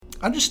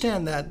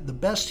Understand that the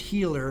best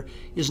healer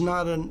is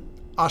not an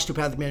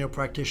osteopathic manual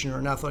practitioner, or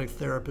an athletic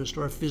therapist,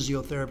 or a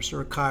physiotherapist, or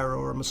a chiro,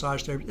 or a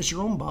massage therapist. It's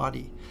your own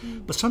body.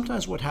 But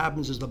sometimes what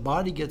happens is the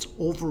body gets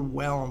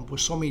overwhelmed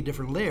with so many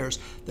different layers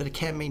that it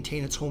can't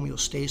maintain its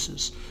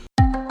homeostasis.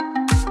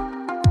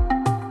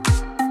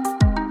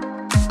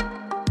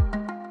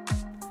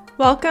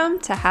 Welcome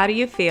to How Do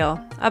You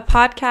Feel, a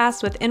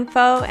podcast with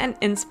info and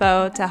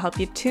inspo to help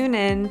you tune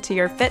in to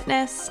your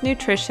fitness,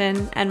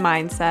 nutrition, and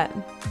mindset.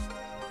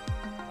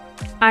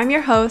 I'm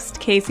your host,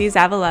 Casey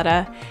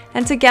Zavaleta,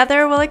 and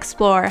together we'll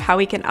explore how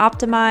we can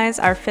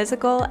optimize our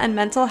physical and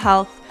mental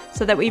health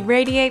so that we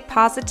radiate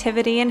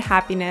positivity and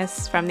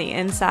happiness from the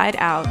inside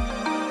out.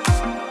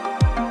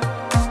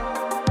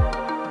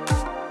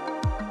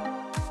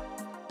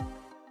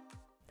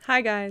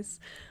 Hi guys,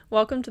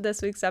 welcome to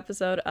this week's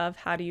episode of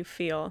How Do You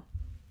Feel?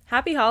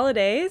 Happy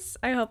holidays!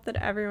 I hope that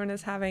everyone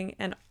is having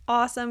an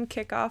awesome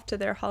kickoff to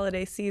their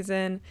holiday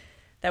season,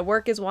 that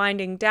work is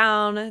winding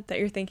down, that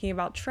you're thinking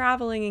about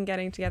traveling and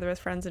getting together with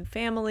friends and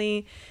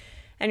family,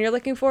 and you're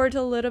looking forward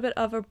to a little bit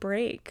of a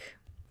break.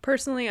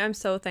 Personally, I'm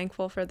so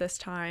thankful for this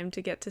time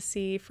to get to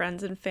see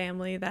friends and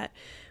family that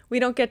we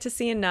don't get to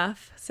see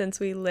enough since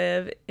we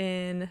live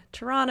in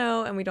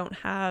Toronto and we don't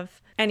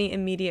have any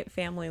immediate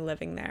family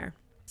living there.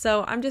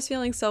 So I'm just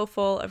feeling so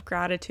full of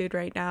gratitude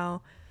right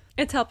now.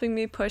 It's helping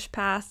me push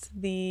past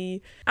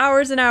the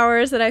hours and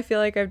hours that I feel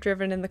like I've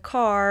driven in the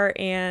car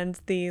and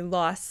the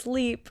lost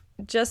sleep,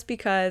 just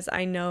because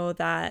I know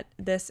that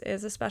this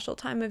is a special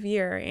time of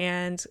year,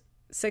 and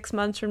 6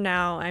 months from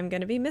now, I'm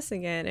going to be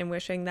missing it and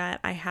wishing that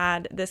I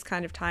had this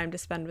kind of time to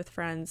spend with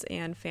friends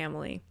and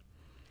family.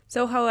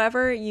 So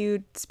however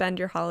you spend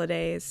your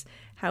holidays,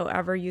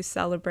 however you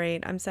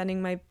celebrate, I'm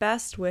sending my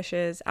best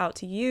wishes out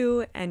to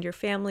you and your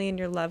family and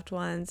your loved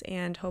ones,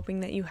 and hoping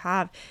that you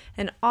have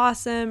an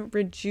awesome,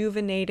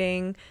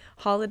 rejuvenating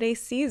holiday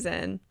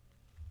season.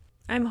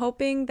 I'm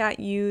hoping that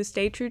you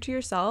stay true to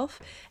yourself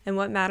and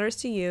what matters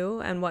to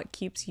you and what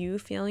keeps you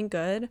feeling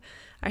good.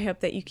 I hope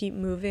that you keep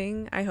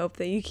moving. I hope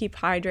that you keep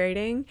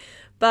hydrating.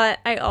 But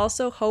I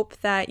also hope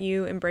that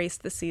you embrace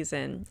the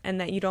season and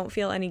that you don't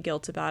feel any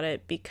guilt about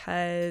it,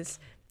 because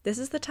this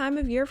is the time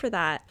of year for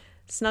that.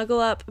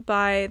 Snuggle up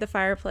by the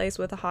fireplace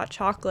with a hot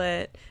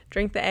chocolate,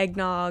 drink the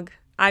eggnog.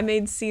 I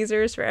made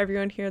Caesars for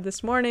everyone here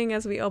this morning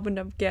as we opened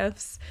up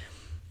gifts.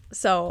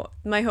 So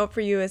my hope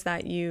for you is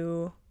that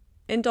you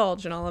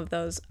indulge in all of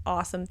those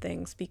awesome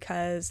things,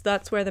 because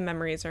that's where the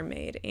memories are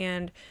made,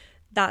 and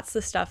that's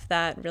the stuff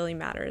that really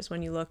matters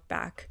when you look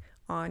back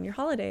on your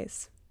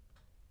holidays.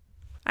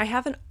 I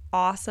have an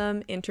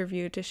awesome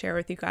interview to share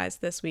with you guys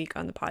this week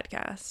on the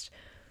podcast.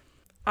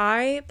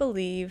 I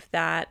believe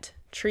that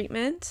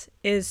treatment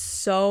is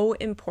so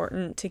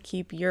important to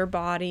keep your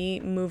body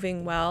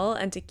moving well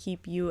and to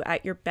keep you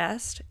at your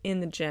best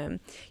in the gym.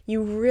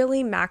 You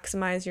really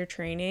maximize your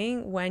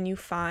training when you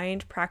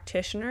find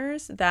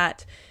practitioners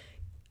that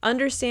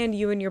understand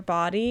you and your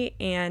body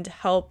and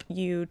help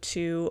you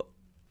to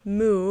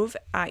move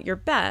at your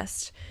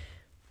best.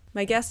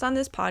 My guest on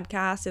this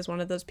podcast is one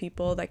of those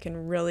people that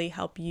can really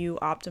help you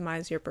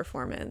optimize your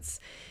performance.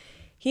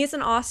 He is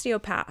an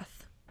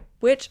osteopath,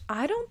 which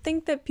I don't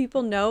think that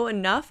people know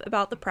enough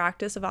about the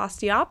practice of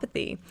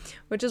osteopathy,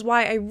 which is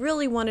why I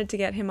really wanted to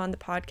get him on the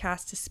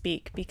podcast to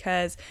speak,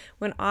 because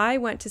when I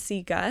went to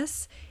see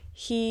Gus,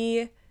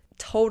 he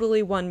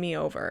totally won me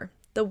over.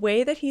 The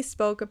way that he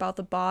spoke about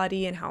the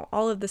body and how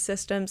all of the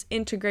systems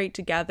integrate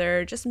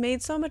together just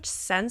made so much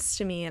sense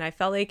to me. And I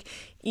felt like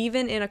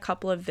even in a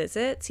couple of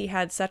visits, he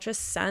had such a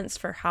sense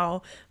for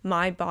how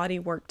my body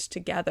worked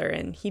together.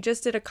 And he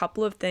just did a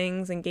couple of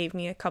things and gave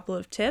me a couple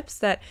of tips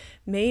that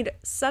made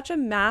such a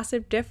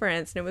massive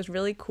difference. And it was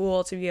really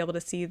cool to be able to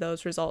see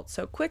those results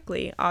so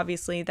quickly.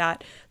 Obviously,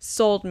 that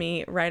sold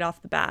me right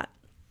off the bat.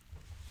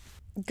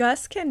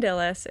 Gus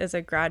Candilis is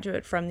a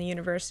graduate from the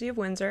University of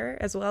Windsor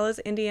as well as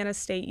Indiana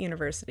State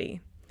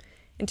University.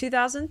 In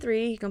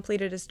 2003, he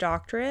completed his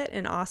doctorate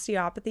in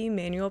osteopathy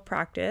manual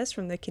practice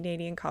from the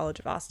Canadian College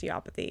of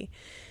Osteopathy.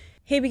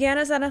 He began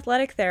as an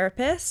athletic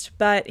therapist,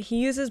 but he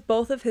uses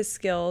both of his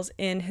skills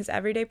in his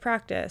everyday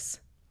practice.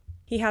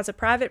 He has a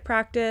private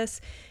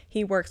practice,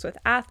 he works with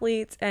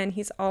athletes, and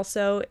he's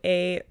also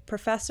a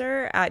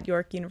professor at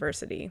York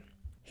University.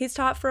 He's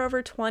taught for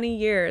over 20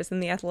 years in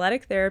the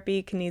Athletic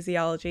Therapy,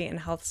 Kinesiology, and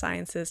Health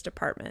Sciences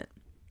department.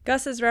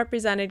 Gus has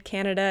represented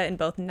Canada in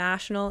both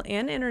national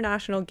and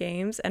international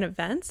games and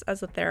events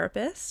as a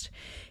therapist.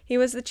 He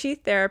was the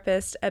chief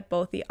therapist at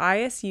both the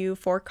ISU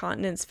Four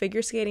Continents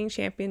Figure Skating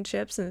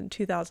Championships in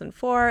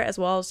 2004, as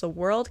well as the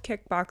World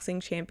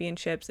Kickboxing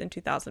Championships in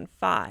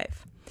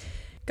 2005.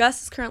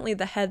 Gus is currently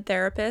the head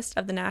therapist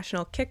of the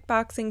national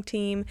kickboxing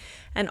team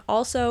and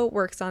also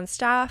works on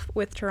staff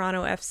with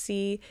Toronto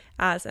FC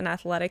as an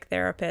athletic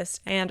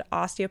therapist and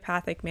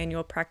osteopathic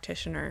manual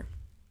practitioner.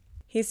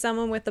 He's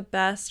someone with the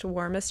best,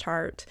 warmest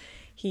heart.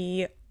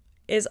 He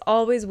is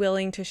always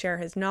willing to share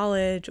his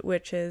knowledge,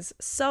 which is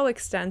so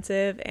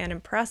extensive and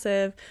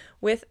impressive,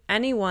 with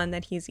anyone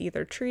that he's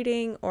either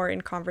treating or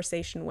in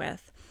conversation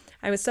with.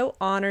 I was so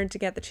honored to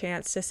get the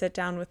chance to sit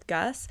down with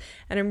Gus,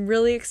 and I'm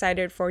really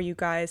excited for you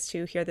guys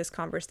to hear this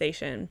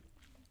conversation.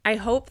 I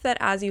hope that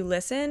as you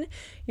listen,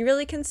 you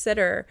really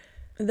consider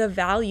the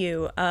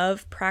value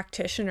of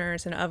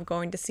practitioners and of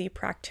going to see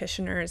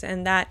practitioners,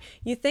 and that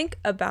you think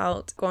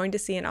about going to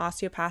see an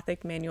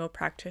osteopathic manual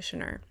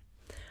practitioner.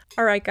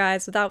 All right,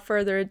 guys, without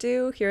further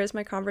ado, here is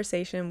my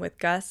conversation with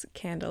Gus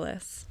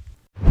Candelas.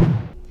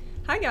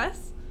 Hi,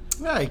 Gus.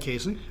 Hi,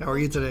 Casey. How are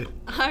you today?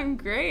 I'm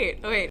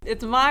great. Wait,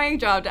 it's my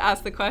job to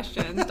ask the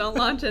questions. Don't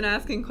launch in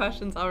asking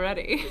questions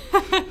already.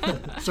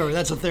 Sorry,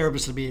 that's a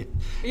therapist to be.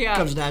 Yeah. It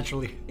comes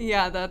naturally.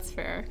 Yeah, that's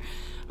fair.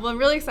 Well, I'm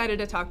really excited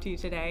to talk to you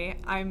today.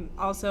 I'm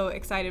also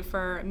excited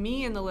for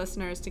me and the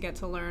listeners to get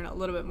to learn a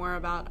little bit more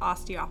about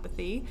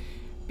osteopathy,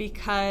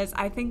 because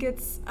I think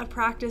it's a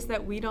practice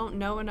that we don't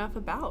know enough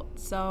about.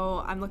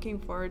 So I'm looking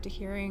forward to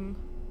hearing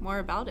more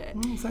about it.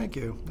 Thank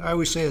you. I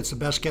always say it's the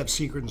best kept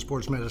secret in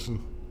sports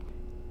medicine.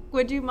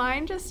 Would you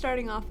mind just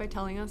starting off by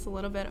telling us a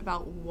little bit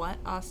about what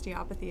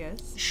osteopathy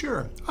is?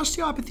 Sure.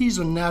 Osteopathy is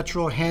a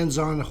natural,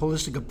 hands-on,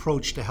 holistic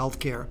approach to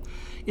healthcare.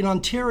 In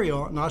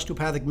Ontario, an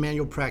osteopathic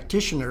manual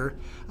practitioner,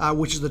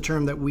 which is the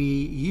term that we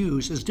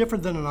use, is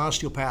different than an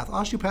osteopath.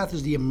 Osteopath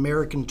is the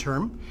American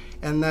term,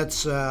 and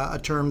that's a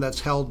term that's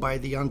held by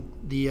the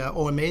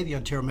OMA, the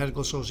Ontario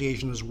Medical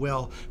Association, as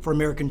well, for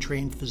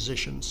American-trained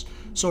physicians.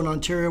 So in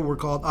Ontario, we're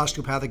called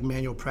osteopathic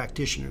manual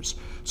practitioners.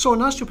 So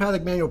an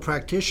osteopathic manual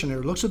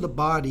practitioner looks at the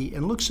body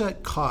and looks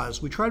at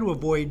cause. We try to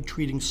avoid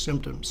treating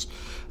symptoms.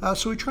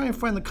 So we try and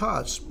find the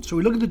cause. So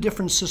we look at the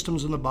different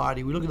systems in the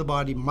body. We look at the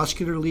body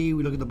muscularly,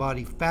 we look at the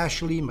body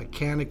fascially,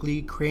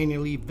 mechanically,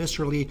 cranially,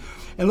 viscerally,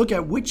 and look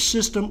at which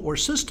system or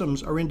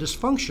systems are in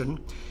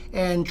dysfunction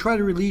and try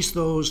to release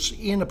those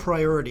in a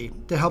priority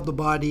to help the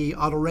body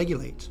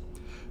autoregulate.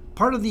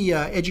 Part of the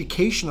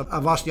education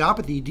of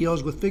osteopathy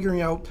deals with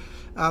figuring out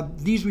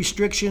these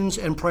restrictions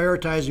and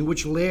prioritizing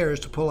which layers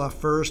to pull off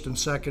first and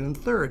second and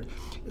third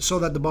so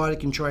that the body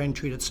can try and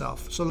treat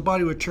itself. So the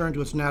body would return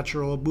to its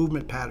natural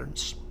movement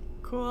patterns.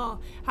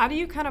 Cool. How do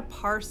you kind of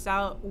parse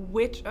out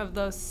which of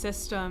those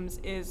systems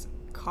is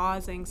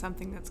causing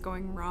something that's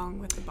going wrong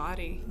with the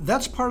body?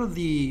 That's part of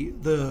the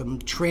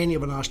training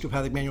of an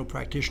osteopathic manual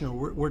practitioner.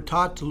 We're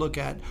taught to look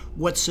at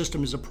what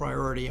system is a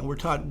priority, and we're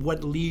taught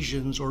what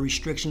lesions or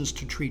restrictions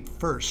to treat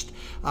first.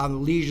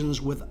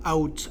 Lesions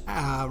without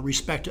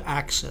respect to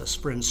access,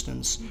 for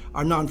instance,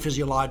 are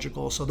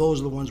non-physiological, so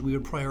those are the ones we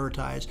would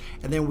prioritize.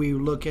 And then we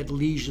look at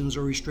lesions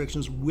or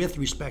restrictions with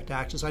respect to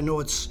access. I know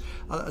it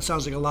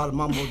sounds like a lot of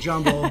mumbo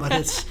jumbo, but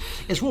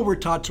it's what we're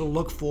taught to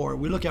look for.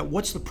 We look at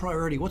what's the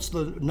priority, what's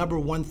the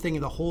number one thing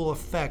in the whole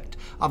effect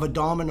of a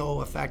domino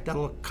effect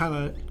that'll kind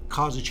of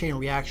cause a chain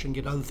reaction,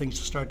 get other things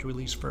to start to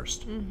release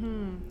first.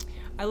 Mm-hmm.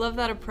 I love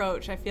that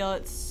approach. I feel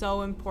it's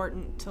so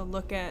important to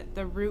look at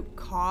the root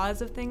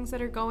cause of things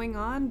that are going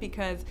on,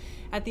 because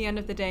at the end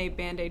of the day,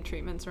 Band-Aid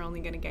treatments are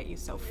only going to get you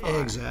so far.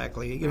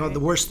 Exactly. You know, the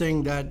worst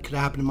thing that could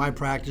happen in my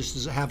practice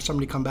is to have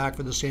somebody come back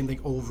for the same thing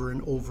over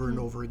and over and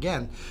over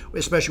again,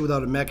 especially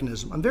without a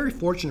mechanism. I'm very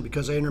fortunate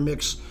because I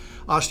intermix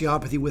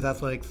osteopathy with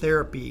athletic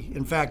therapy.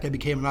 In fact, I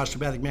became an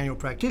osteopathic manual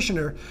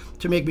practitioner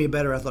to make me a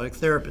better athletic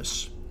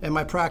therapist. And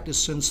my practice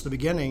since the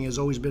beginning has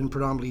always been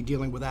predominantly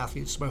dealing with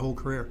athletes my whole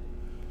career.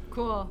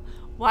 Cool.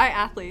 Why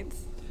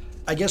athletes?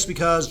 I guess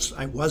because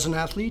I was an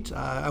athlete.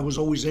 I was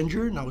always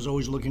injured, and I was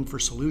always looking for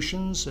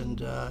solutions and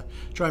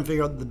trying to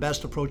figure out the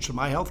best approach to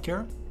my health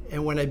care.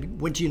 And when I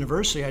went to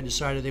university, I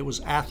decided it was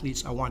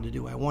athletes I wanted to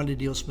do. I wanted to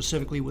deal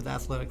specifically with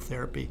athletic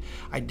therapy.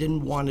 I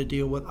didn't want to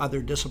deal with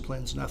other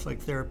disciplines, and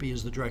athletic therapy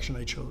is the direction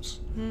I chose.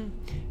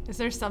 Is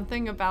there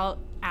something about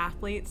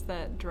athletes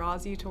that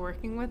draws you to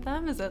working with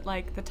them? Is it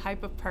like the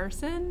type of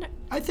person?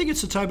 I think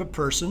it's the type of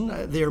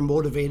person. They're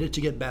motivated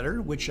to get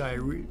better, which I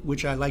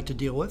like to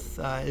deal with.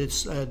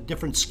 It's a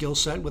different skill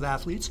set with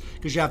athletes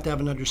because you have to have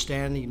an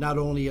understanding not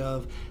only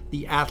of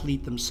the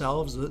athlete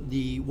themselves,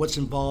 the what's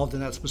involved in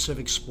that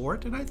specific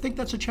sport, and I think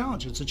that's a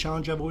challenge. It's a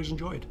challenge I've always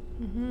enjoyed.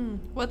 Mm-hmm.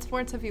 What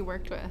sports have you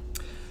worked with?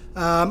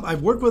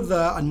 I've worked with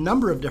a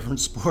number of different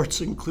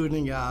sports,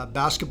 including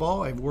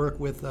basketball. I've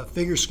worked with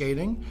figure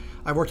skating.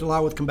 I've worked a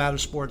lot with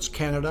Combative Sports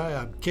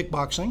Canada,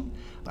 kickboxing.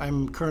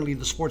 I'm currently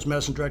the sports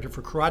medicine director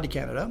for Karate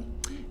Canada,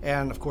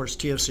 and of course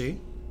TFC.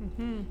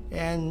 Mm-hmm.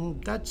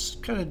 And that's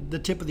kind of the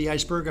tip of the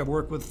iceberg. I've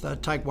worked with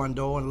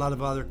Taekwondo and a lot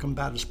of other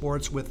combative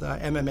sports with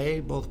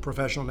MMA, both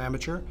professional and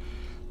amateur.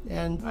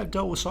 And I've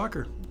dealt with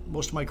soccer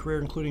most of my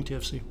career, including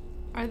TFC.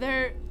 Are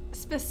there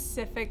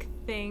specific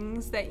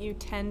things that you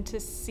tend to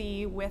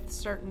see with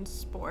certain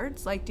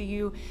sports? Like, do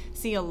you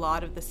see a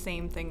lot of the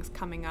same things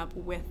coming up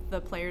with the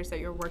players that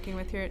you're working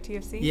with here at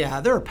TFC? Yeah,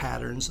 there are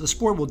patterns. The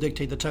sport will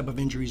dictate the type of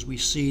injuries we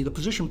see. The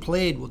position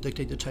played will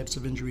dictate the types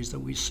of injuries that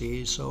we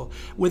see. So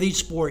with each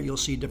sport, you'll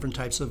see different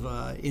types of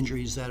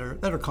injuries that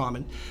are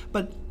common.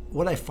 But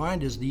what I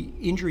find is the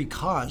injury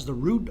cause, the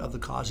root of the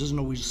cause, isn't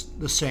always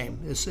the same.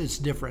 It's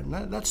different.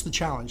 That's the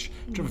challenge,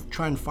 to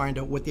try and find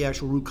out what the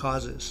actual root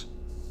cause is.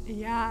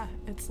 Yeah,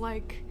 it's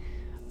like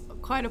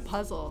quite a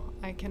puzzle,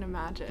 I can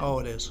imagine. Oh,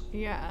 it is.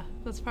 Yeah,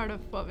 that's part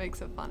of what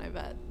makes it fun, I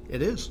bet.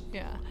 It is.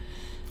 Yeah.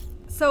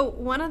 So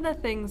one of the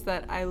things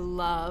that I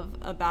love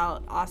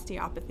about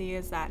osteopathy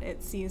is that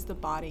it sees the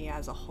body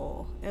as a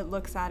whole. It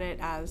looks at it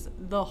as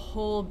the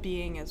whole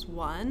being as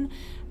one,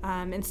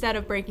 instead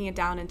of breaking it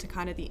down into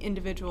kind of the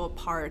individual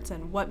parts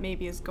and what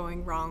maybe is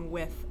going wrong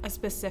with a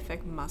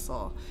specific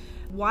muscle.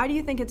 Why do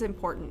you think it's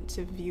important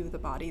to view the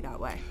body that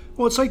way?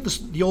 Well, it's like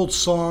the old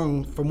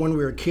song from when we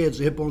were kids,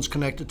 the hip bone's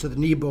connected to the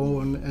knee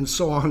bone and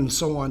so on and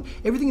so on.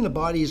 Everything in the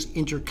body is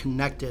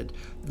interconnected.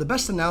 The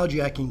best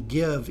analogy I can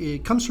give,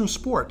 it comes from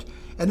sport.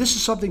 And this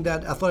is something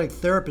that athletic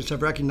therapists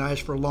have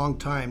recognized for a long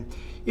time.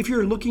 If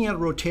you're looking at a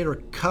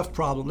rotator cuff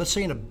problem, let's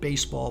say in a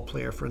baseball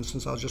player, for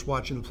instance, I was just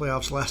watching the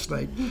playoffs last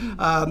night,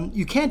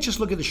 you can't just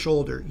look at the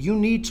shoulder. You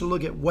need to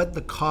look at what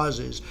the cause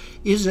is.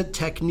 Is it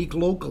technique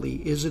locally?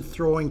 Is it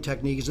throwing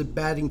technique? Is it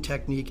batting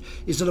technique?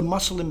 Is it a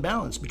muscle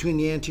imbalance between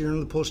the anterior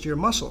and the posterior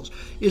muscles?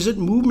 Is it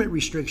movement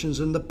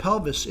restrictions in the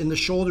pelvis, in the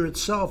shoulder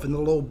itself, in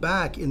the low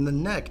back, in the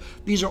neck?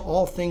 These are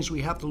all things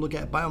we have to look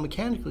at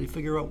biomechanically to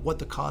figure out what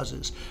the cause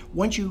is.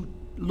 Once you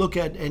look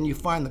at and you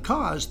find the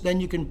cause, then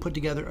you can put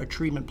together a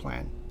treatment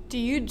plan. Do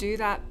you do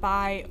that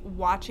by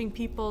watching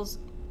people's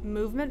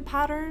movement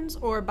patterns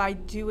or by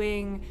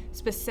doing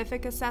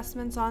specific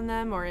assessments on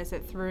them, or is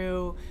it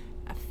through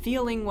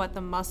feeling what the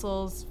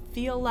muscles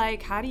feel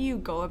like? How do you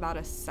go about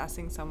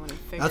assessing someone and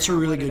figuring out That's a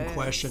really what good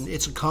question.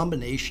 It's a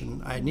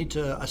combination. I need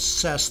to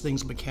assess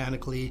things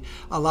mechanically.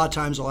 A lot of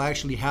times I'll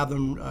actually have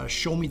them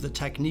show me the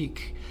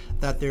technique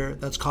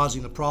that's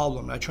causing the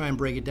problem. I try and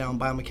break it down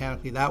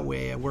biomechanically that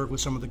way. I work with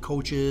some of the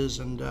coaches,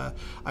 and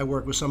I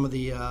work with some of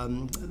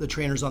the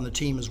trainers on the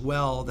team as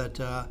well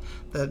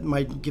that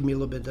might give me a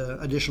little bit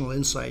additional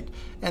insight.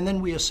 And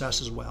then we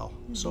assess as well.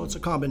 Mm-hmm. So it's a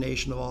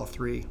combination of all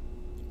three.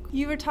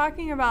 You were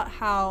talking about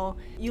how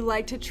you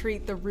like to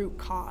treat the root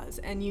cause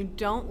and you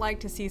don't like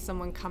to see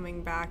someone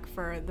coming back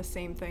for the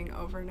same thing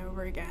over and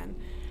over again.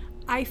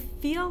 I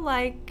feel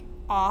like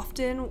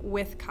often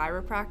with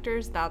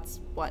chiropractors,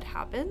 that's what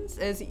happens,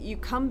 is you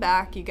come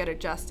back, you get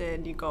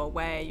adjusted, you go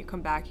away, you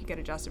come back, you get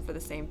adjusted for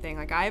the same thing.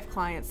 Like I have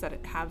clients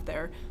that have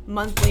their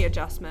monthly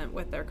adjustment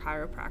with their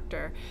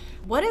chiropractor.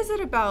 What is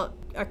it about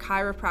a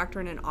chiropractor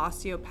and an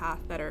osteopath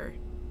that are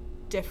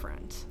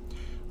different?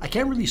 I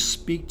can't really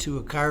speak to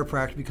a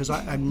chiropractor because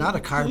I'm not a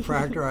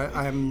chiropractor.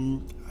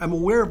 I'm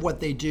aware of what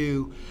they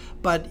do,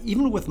 but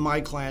even with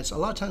my clients, a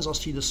lot of times I'll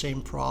see the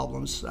same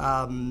problems.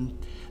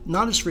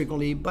 Not as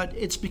frequently, but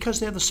it's because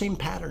they have the same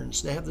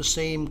patterns. They have the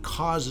same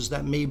causes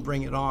that may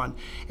bring it on.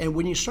 And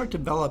when you start to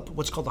develop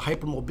what's called the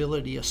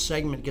hypermobility, a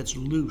segment gets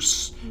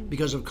loose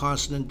because of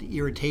constant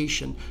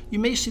irritation, you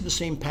may see the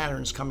same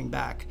patterns coming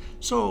back.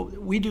 So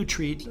we do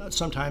treat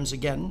sometimes,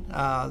 again,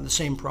 the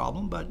same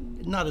problem, but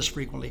not as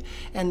frequently.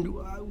 And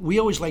we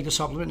always like to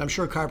supplement, and I'm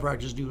sure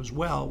chiropractors do as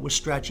well, with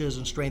stretches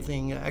and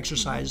strengthening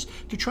exercises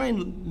to try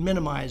and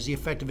minimize the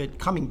effect of it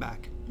coming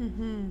back.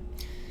 Mm-hmm.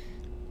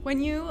 When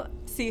you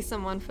see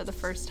someone for the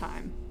first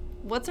time,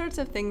 what sorts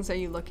of things are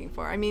you looking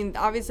for? I mean,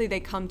 obviously they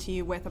come to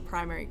you with a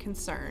primary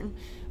concern,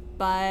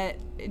 but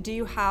do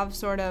you have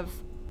sort of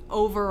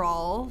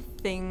overall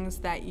things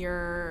that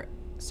you're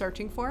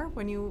searching for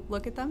when you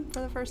look at them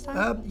for the first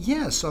time?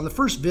 Yes. On the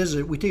first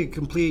visit, we take a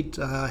complete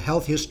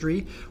health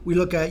history. We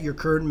look at your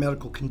current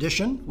medical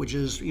condition, which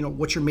is,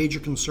 what's your major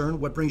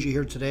concern? What brings you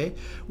here today?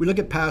 We look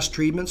at past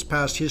treatments,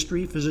 past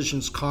history,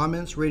 physicians'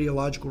 comments,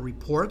 radiological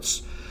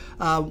reports.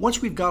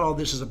 Once we've got all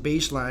this as a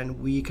baseline,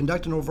 we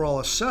conduct an overall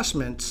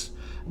assessment.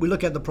 We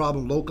look at the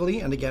problem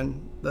locally and,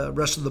 again, the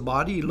rest of the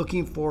body,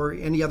 looking for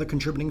any other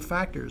contributing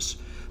factors.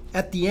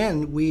 At the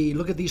end, we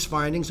look at these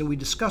findings and we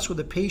discuss with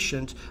the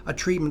patient a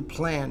treatment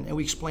plan, and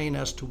we explain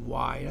as to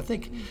why. I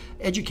think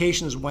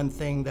education is one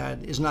thing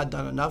that is not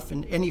done enough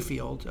in any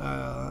field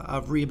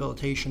of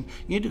rehabilitation.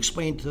 You need to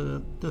explain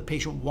to the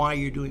patient why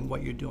you're doing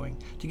what you're doing,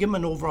 to give them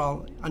an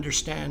overall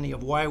understanding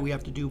of why we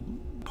have to do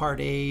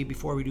Part A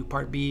before we do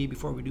Part B,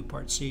 before we do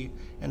Part C,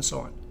 and so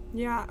on.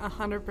 Yeah,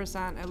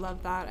 100%. I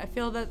love that. I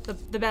feel that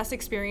the best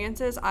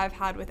experiences I've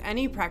had with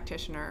any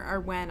practitioner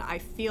are when I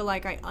feel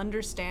like I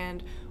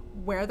understand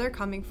where they're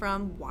coming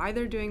from, why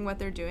they're doing what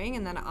they're doing,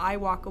 and then I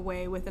walk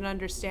away with an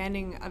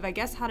understanding of, I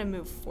guess, how to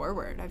move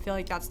forward. I feel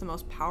like that's the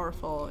most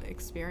powerful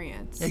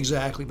experience.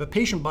 Exactly. If a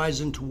patient buys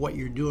into what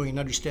you're doing and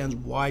understands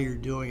why you're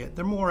doing it,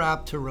 they're more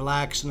apt to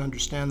relax and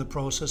understand the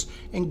process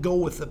and go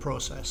with the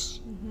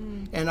process.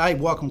 Mm-hmm. And I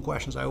welcome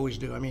questions. I always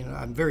do. I mean,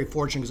 I'm very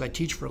fortunate because I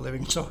teach for a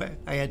living, so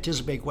I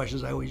anticipate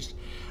questions. I always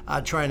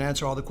try and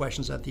answer all the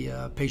questions that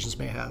the patients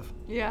may have.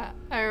 Yeah,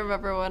 I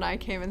remember when I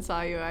came and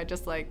saw you, I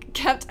just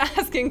kept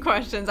asking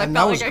questions. And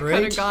I felt like I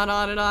could have gone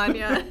on and on.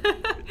 Yeah,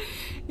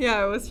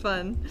 yeah, it was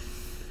fun.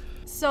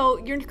 So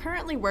you're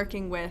currently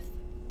working with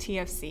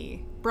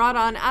TFC, brought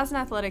on as an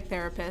athletic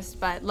therapist,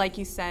 but like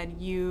you said,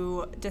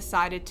 you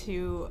decided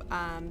to,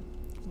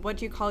 what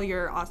do you call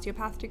your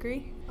osteopath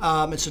degree?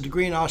 It's a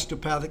degree in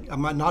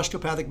I'm an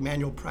osteopathic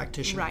manual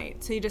practitioner.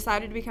 Right. So you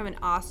decided to become an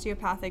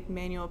osteopathic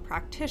manual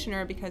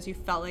practitioner because you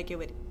felt like it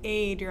would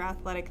aid your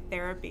athletic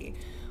therapy.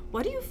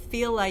 What do you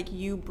feel like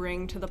you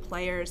bring to the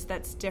players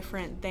that's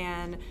different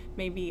than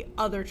maybe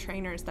other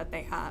trainers that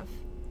they have?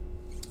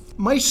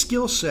 My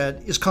skill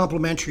set is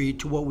complementary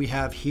to what we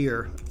have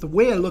here. The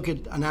way I look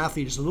at an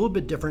athlete is a little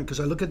bit different because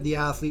I look at the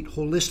athlete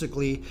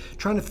holistically,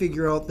 trying to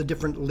figure out the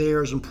different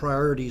layers and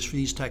priorities for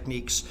these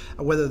techniques,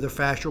 whether they're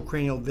fascial,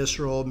 cranial,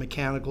 visceral,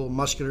 mechanical,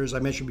 muscular, as I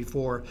mentioned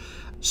before.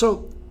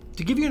 So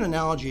to give you an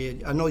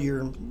analogy, I know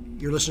your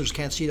listeners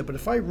can't see it, but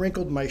if I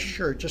wrinkled my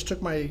shirt, just took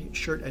my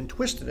shirt and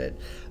twisted it,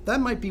 that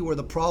might be where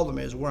the problem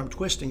is, where I'm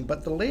twisting.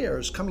 But the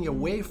layers coming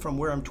away from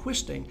where I'm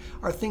twisting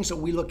are things that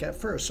we look at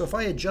first. So if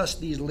I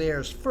adjust these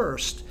layers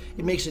first,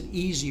 it makes it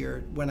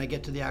easier when I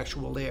get to the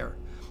actual layer.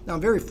 Now,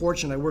 I'm very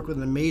fortunate. I work with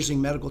an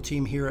amazing medical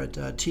team here at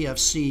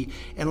TFC,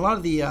 and a lot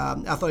of the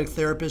athletic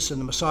therapists and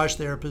the massage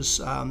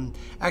therapists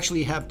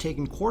actually have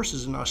taken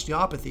courses in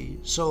osteopathy.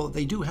 So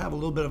they do have a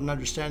little bit of an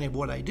understanding of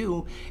what I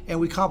do, and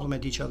we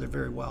complement each other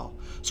very well.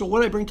 So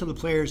what I bring to the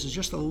players is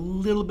just a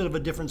little bit of a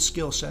different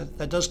skill set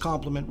that does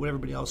complement what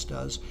everybody else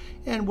does.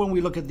 And when we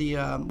look at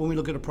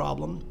a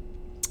problem,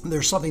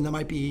 there's something that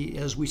might be,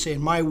 as we say,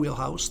 in my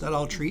wheelhouse that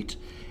I'll treat,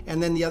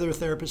 and then the other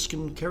therapists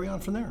can carry on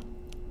from there.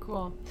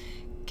 Cool.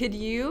 Could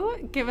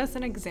you give us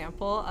an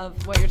example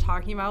of what you're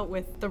talking about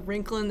with the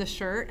wrinkle in the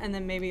shirt and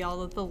then maybe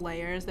all of the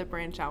layers that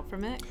branch out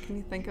from it? Can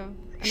you think of an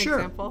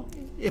example?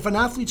 If an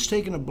athlete's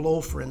taken a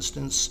blow, for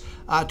instance,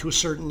 to a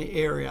certain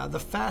area, the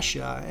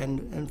fascia,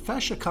 and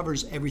fascia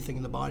covers everything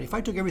in the body. If I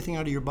took everything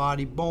out of your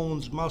body,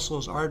 bones,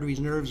 muscles, arteries,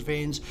 nerves,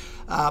 veins,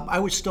 I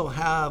would still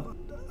have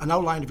an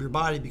outline of your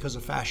body because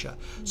of fascia.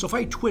 So if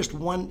I twist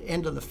one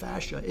end of the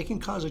fascia, it can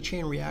cause a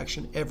chain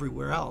reaction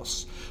everywhere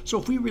else. So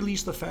if we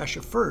release the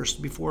fascia first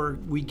before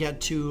we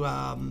get to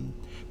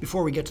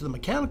the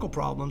mechanical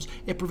problems,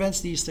 it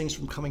prevents these things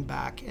from coming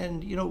back.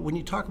 And when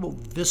you talk about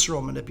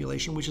visceral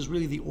manipulation, which is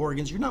really the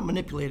organs, you're not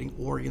manipulating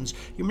organs.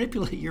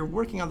 You're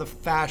working on the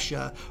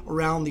fascia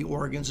around the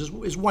organs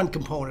is one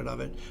component of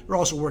it. We're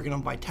also working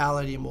on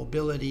vitality and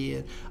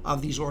mobility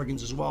of these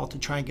organs as well to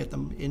try and get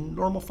them in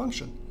normal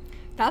function.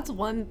 That's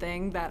one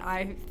thing that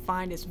I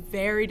find is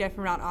very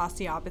different about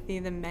osteopathy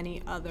than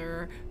many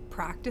other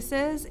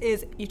practices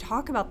is you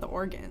talk about the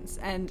organs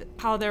and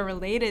how they're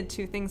related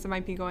to things that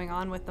might be going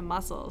on with the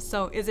muscles.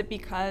 So is it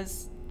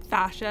because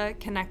fascia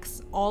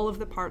connects all of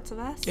the parts of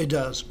us? It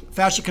does.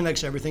 Fascia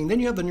connects everything. Then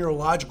you have the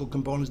neurological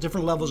components.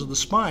 Different levels of the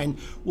spine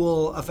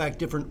will affect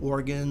different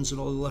organs.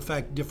 It'll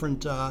affect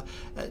different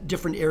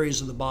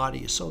areas of the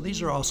body. So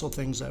these are also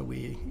things that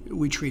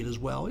we treat as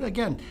well.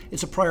 Again,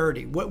 it's a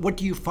priority. What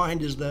do you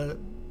find is the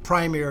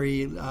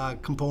primary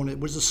component?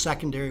 What's the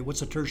secondary?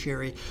 What's the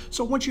tertiary?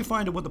 So once you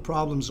find out what the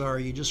problems are,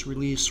 you just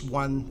release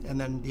one and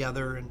then the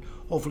other, and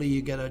hopefully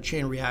you get a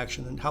chain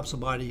reaction that helps the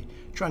body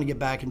trying to get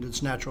back into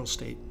its natural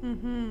state.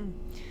 Mm-hmm.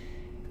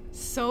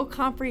 So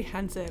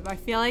comprehensive. I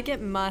feel like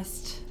it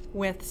must,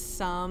 with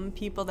some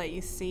people that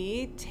you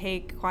see,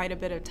 take quite a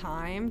bit of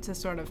time to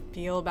sort of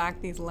peel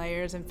back these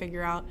layers and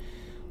figure out,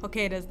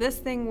 okay, does this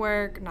thing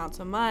work? Not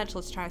so much.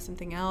 Let's try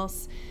something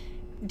else.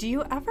 Do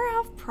you ever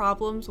have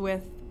problems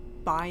with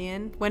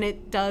buy-in when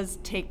it does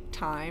take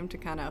time to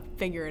kind of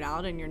figure it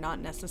out and you're not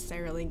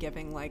necessarily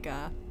giving like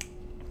a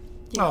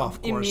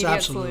of course,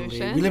 absolutely.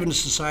 Solution? We live in a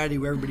society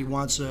where everybody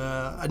wants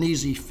an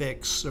easy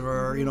fix,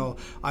 or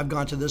I've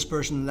gone to this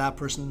person and that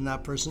person and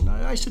that person.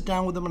 I sit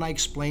down with them and I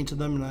explain to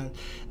them, and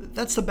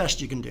that's the best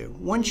you can do.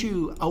 Once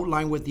you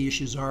outline what the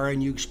issues are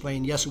and you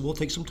explain, yes, it will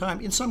take some time.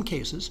 In some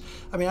cases,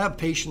 I have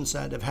patients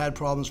that have had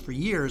problems for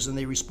years and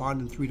they respond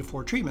in 3 to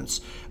 4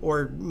 treatments,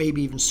 or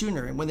maybe even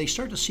sooner. And when they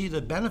start to see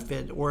the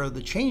benefit or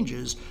the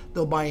changes,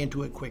 they'll buy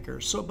into it quicker.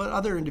 But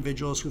other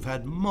individuals who've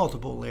had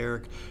multiple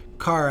layer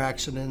car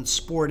accidents,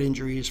 sport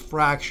injuries,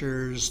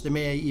 fractures, they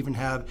may even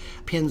have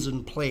pins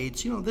and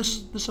plates.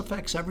 This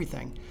affects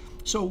everything.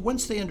 So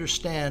once they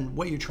understand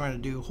what you're trying to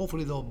do,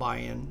 hopefully they'll buy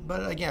in.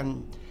 But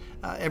again,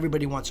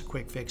 everybody wants a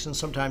quick fix, and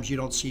sometimes you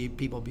don't see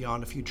people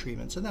beyond a few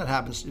treatments, and that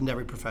happens in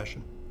every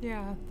profession.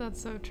 Yeah,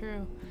 that's so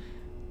true.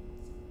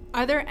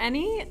 Are there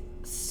any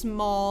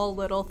small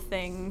little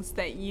things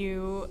that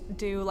you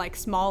do, like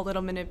small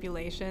little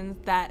manipulations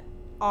that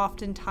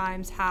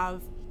oftentimes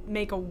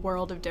make a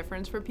world of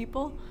difference for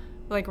people?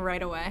 Like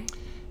right away?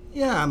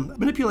 Yeah,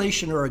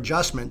 manipulation or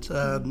adjustment is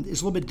a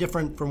little bit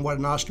different from what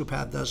an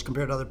osteopath does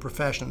compared to other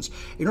professions.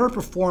 In order to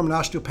perform an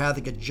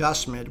osteopathic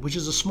adjustment, which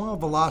is a small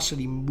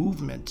velocity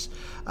movement,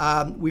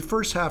 we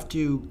first have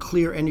to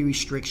clear any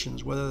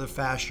restrictions, whether they're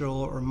fascial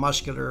or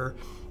muscular.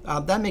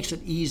 That makes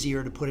it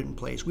easier to put it in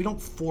place. We don't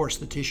force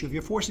the tissue. If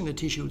you're forcing the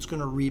tissue, it's going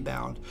to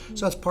rebound.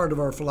 So that's part of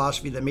our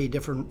philosophy that may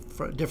differ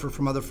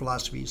from other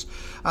philosophies.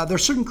 There are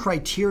certain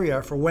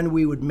criteria for when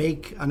we would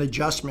make an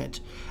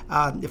adjustment.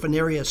 If an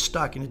area is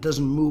stuck and it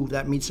doesn't move,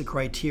 that meets the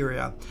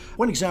criteria.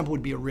 One example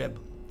would be a rib.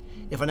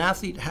 If an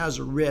athlete has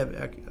a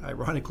rib,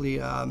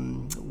 ironically,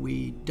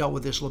 we dealt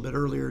with this a little bit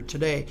earlier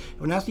today.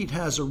 If an athlete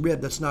has a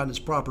rib that's not in its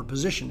proper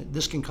position,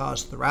 this can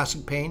cause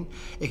thoracic pain,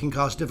 it can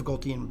cause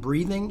difficulty in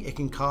breathing, it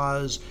can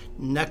cause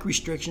neck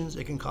restrictions,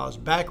 it can cause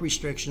back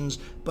restrictions,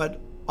 but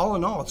all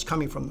in all, it's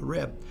coming from the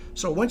rib.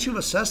 So once you've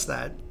assessed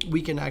that,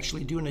 we can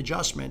actually do an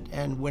adjustment.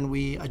 And when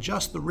we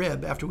adjust the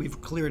rib, after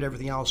we've cleared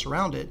everything else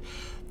around it,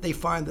 they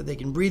find that they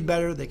can breathe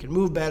better, they can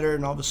move better,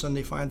 and all of a sudden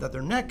they find that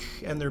their neck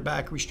and their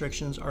back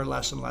restrictions are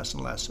less and less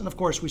and less. And of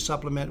course, we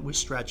supplement with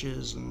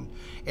stretches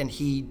and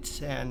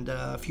heat and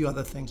a few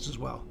other things as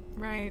well.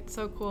 Right,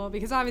 so cool.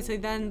 Because obviously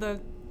then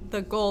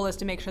the goal is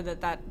to make sure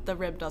that the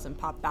rib doesn't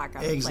pop back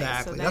out of place.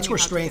 Exactly. So that's where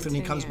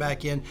strengthening comes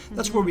back in.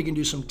 That's where we can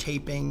do some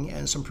taping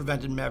and some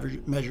preventive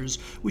measures.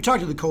 We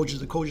talk to the coaches.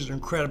 The coaches are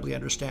incredibly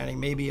understanding.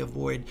 Maybe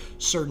avoid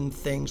certain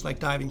things like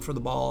diving for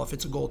the ball if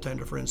it's a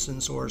goaltender, for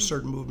instance, or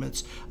certain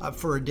movements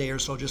for a day or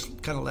so.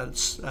 Just kind of let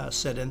it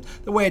set in.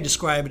 The way I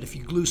describe it, if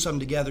you glue something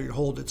together, you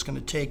hold it's going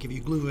to take. If you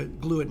glue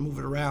it, move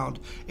it around,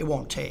 it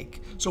won't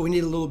take. So we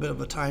need a little bit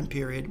of a time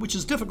period, which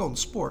is difficult in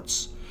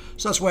sports.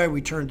 So that's why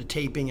we turn to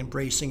taping and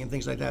bracing and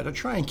things like that to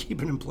try and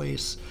keep it in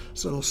place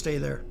so it'll stay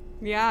there.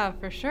 Yeah,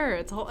 for sure.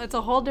 It's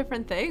a whole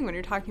different thing when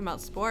you're talking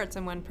about sports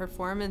and when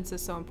performance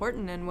is so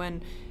important, and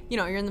when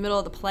you're in the middle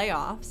of the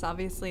playoffs.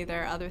 Obviously,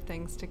 there are other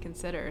things to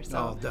consider.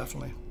 So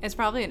definitely. It's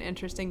probably an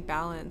interesting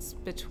balance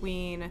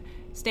between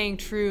staying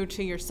true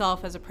to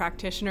yourself as a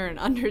practitioner and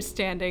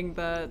understanding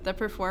the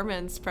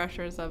performance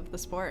pressures of the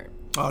sport.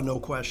 Oh, no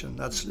question.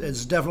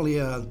 It's definitely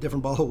a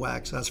different ball of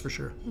wax. That's for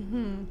sure.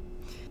 Mm-hmm.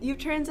 You've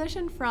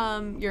transitioned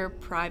from your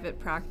private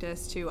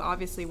practice to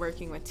obviously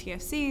working with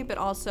TFC, but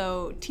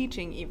also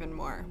teaching even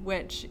more,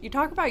 which you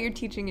talk about you're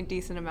teaching a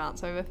decent amount,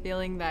 so I have a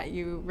feeling that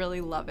you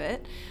really love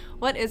it.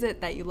 What is it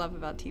that you love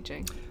about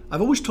teaching?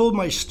 I've always told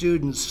my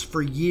students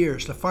for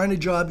years to find a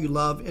job you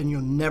love and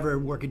you'll never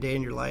work a day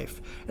in your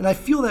life. And I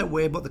feel that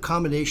way about the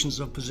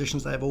combinations of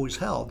positions that I've always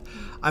held.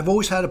 I've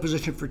always had a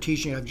position for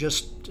teaching.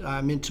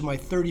 I'm into my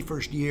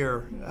 31st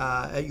year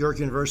at York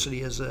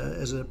University as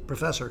a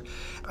professor.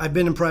 I've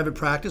been in private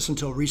practice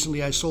until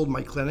recently. I sold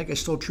my clinic. I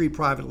still treat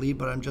privately,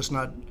 but I'm just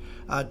not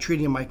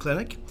treating in my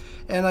clinic.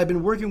 And I've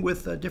been working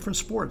with different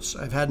sports.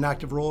 I've had an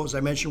active role, as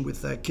I mentioned,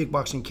 with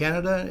Kickboxing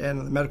Canada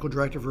and the medical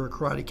director for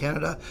Karate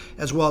Canada,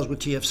 as well as with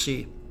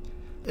TFC.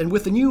 And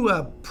with the new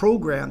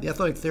program, the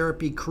athletic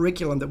therapy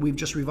curriculum that we've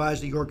just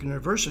revised at York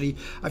University,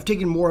 I've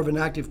taken more of an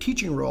active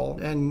teaching role,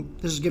 and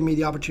this has given me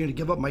the opportunity to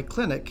give up my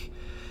clinic.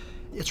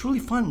 It's really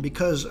fun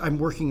because I'm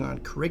working on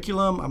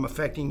curriculum, I'm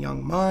affecting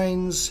young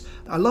minds.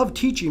 I love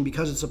teaching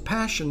because it's a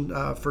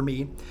passion for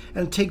me,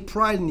 and take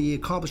pride in the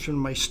accomplishment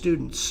of my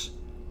students.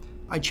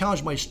 I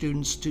challenge my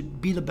students to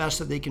be the best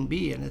that they can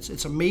be, and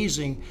it's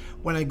amazing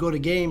when I go to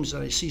games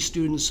and I see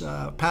students,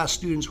 past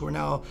students who are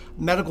now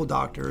medical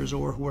doctors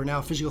or who are now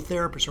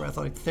physiotherapists or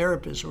athletic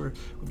therapists or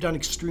who've done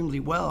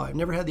extremely well. I've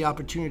never had the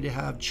opportunity to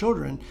have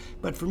children,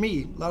 but for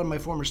me, a lot of my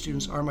former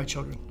students are my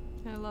children.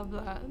 I love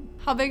that.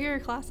 How big are your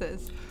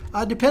classes?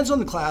 Depends on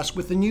the class.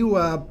 With the new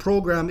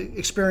program,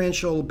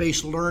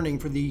 experiential-based learning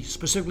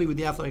specifically with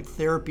the athletic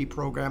therapy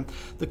program,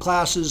 the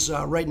classes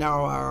right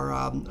now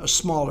are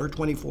smaller,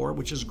 24,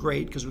 which is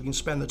great because we can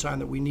spend the time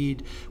that we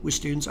need with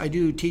students. I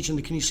do teach in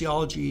the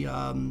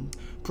kinesiology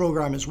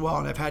program as well,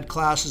 and I've had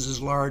classes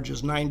as large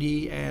as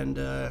 90 and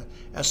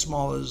as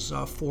small as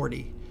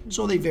 40.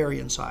 So they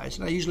vary in size.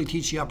 And I usually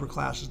teach the upper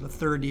classes, the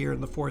third year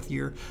and the fourth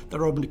year, that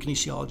are open to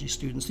kinesiology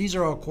students. These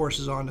are all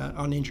courses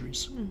on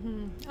injuries.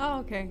 Mm-hmm. Oh,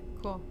 okay,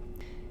 cool.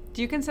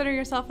 Do you consider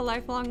yourself a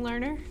lifelong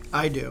learner?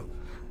 I do.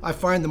 I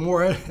find the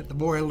more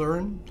I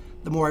learn,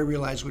 the more I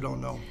realize we don't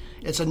know.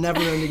 It's a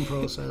never-ending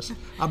process.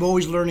 I'm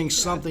always learning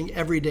something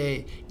every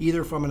day,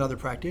 either from another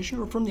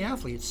practitioner or from the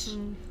athletes.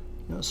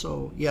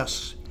 So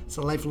yes, it's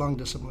a lifelong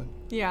discipline.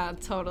 Yeah,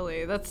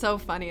 totally. That's so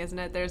funny, isn't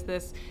it? There's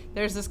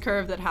this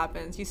curve that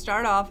happens. You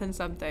start off in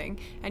something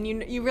and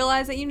you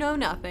realize that you know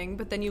nothing,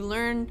 but then you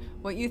learn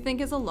what you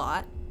think is a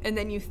lot, and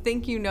then you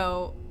think you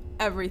know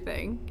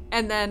everything,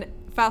 and then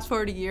fast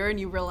forward a year and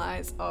you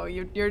realize, oh,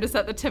 you're just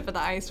at the tip of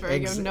the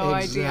iceberg. You have no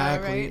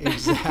idea, right?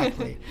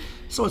 Exactly.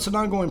 So it's an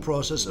ongoing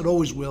process. It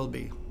always will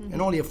be. Mm-hmm.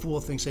 And only a fool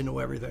thinks they know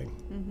everything.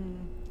 Mm-hmm.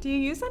 Do you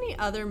use any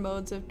other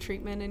modes of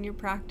treatment in your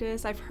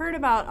practice? I've heard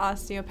about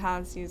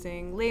osteopaths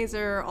using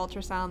laser,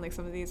 ultrasound, like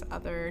some of these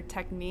other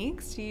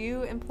techniques. Do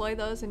you employ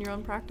those in your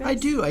own practice? I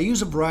do. I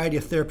use a variety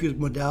of therapeutic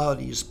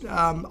modalities,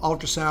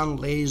 ultrasound,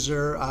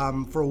 laser.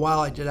 For a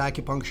while I did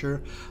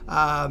acupuncture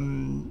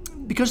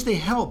because they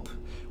help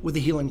with the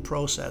healing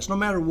process, no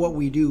matter what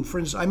we do. For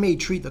instance, I may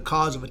treat the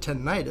cause of a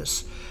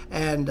tendinitis,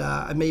 and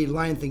I may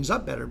line things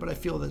up better, but I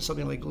feel that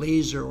something like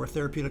laser or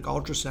therapeutic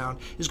ultrasound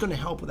is going to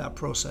help with that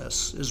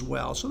process as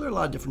well. So there are a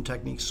lot of different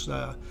techniques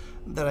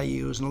that I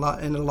use, and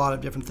a lot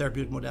of different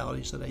therapeutic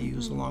modalities that I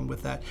use along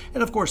with that.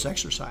 And of course,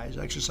 exercise.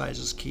 Exercise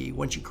is key.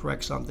 Once you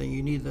correct something,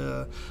 you need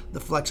the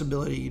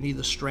flexibility, you need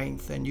the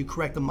strength, and you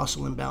correct the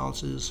muscle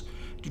imbalances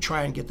to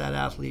try and get that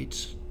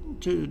athlete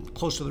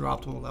close to their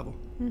optimal level.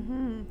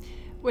 Mm-hmm.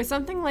 With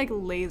something like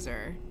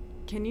laser,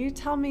 can you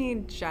tell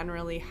me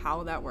generally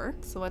how that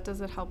works? So what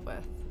does it help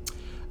with?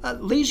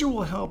 Laser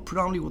will help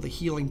predominantly with the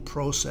healing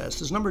process.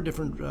 There's a number of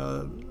different,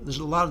 there's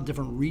a lot of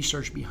different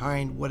research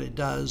behind what it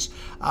does,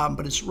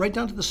 but it's right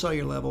down to the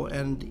cellular level.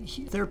 And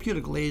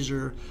therapeutic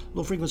laser,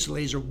 low frequency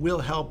laser, will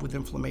help with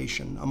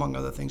inflammation, among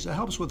other things. It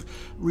helps with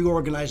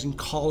reorganizing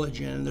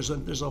collagen.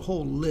 There's a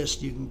whole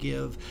list you can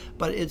give,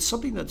 but it's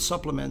something that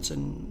supplements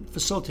and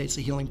facilitates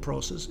the healing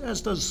process,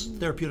 as does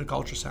therapeutic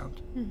ultrasound.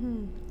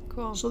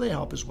 Cool. So they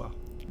help as well.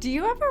 Do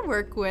you ever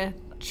work with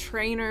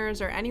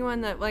trainers or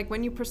anyone that, like,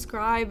 when you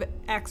prescribe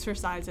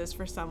exercises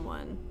for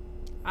someone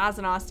as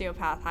an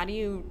osteopath, how do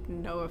you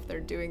know if they're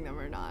doing them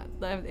or not,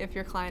 if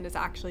your client is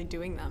actually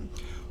doing them?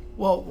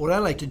 Well, what I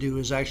like to do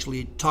is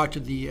actually talk to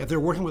if they're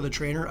working with a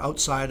trainer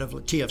outside of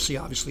TFC,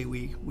 obviously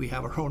we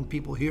have our own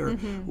people here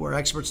who are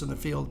experts in the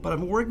field, but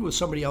I'm working with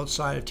somebody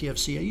outside of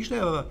TFC. I usually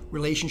have a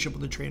relationship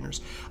with the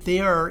trainers. They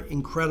are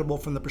incredible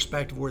from the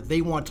perspective where they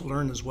want to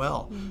learn as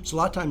well. So a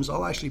lot of times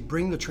I'll actually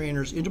bring the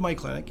trainers into my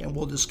clinic and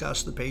we'll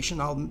discuss the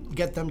patient. I'll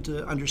get them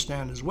to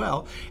understand as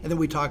well. And then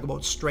we talk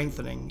about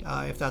strengthening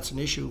if that's an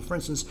issue. For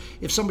instance,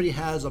 if somebody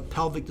has a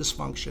pelvic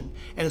dysfunction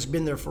and it's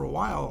been there for a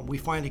while, we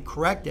finally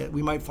correct it.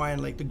 We might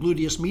find like the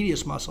gluteus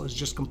medius muscle is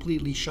just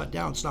completely shut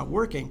down. It's not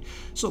working.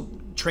 So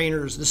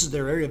trainers, this is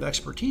their area of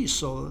expertise,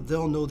 so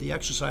they'll know the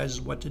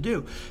exercises, what to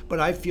do. But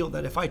I feel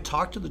that if I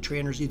talk to the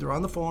trainers either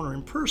on the phone or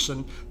in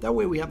person, that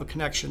way we have a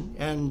connection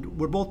and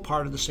we're both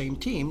part of the same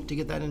team to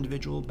get that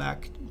individual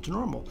back to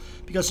normal.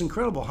 Because it's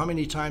incredible how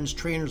many times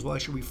trainers will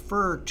actually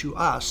refer to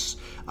us.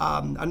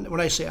 And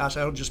when I say us,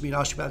 I don't just mean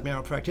osteopathic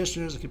manual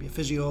practitioners. It could be a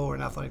physio or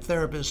an athletic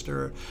therapist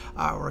or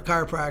a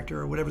chiropractor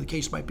or whatever the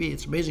case might be.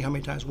 It's amazing how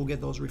many times we'll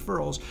get those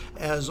referrals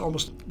as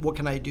almost, what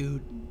can I do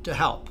to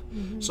help?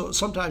 So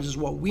sometimes it's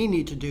what we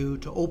need to do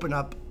to open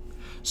up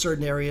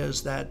certain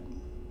areas that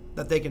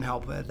they can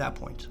help at that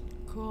point.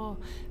 Cool.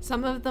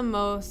 Some of the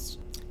most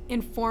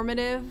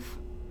informative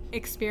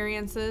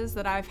experiences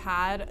that I've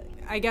had,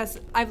 I guess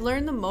I've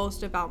learned the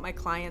most about my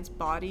clients'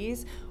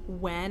 bodies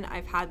when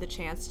I've had the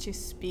chance to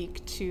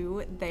speak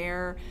to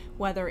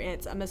whether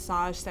it's a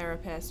massage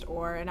therapist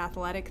or an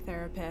athletic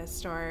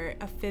therapist or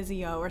a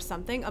physio or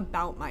something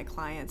about my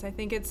clients. I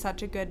think it's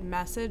such a good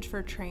message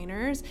for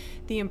trainers,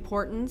 the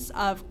importance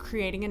of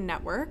creating a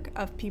network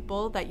of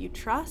people that you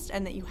trust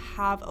and that you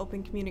have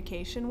open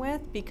communication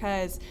with,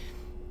 because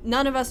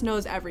none of us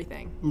knows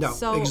everything. No,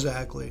 so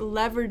exactly.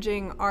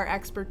 Leveraging our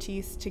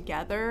expertise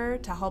together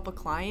to help a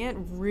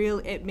client,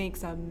 it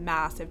makes a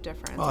massive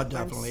difference. Oh,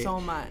 definitely. So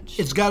much.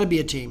 It's got to be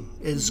a team.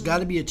 It's got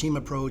to be a team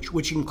approach,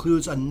 which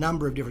includes a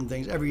number of different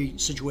things. Every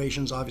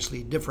situation is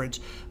obviously different,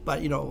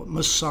 but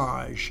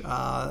massage,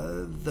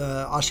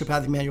 the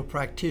osteopathic manual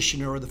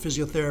practitioner or the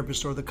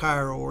physiotherapist or the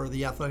chiro or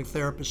the athletic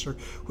therapist or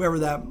whoever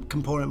that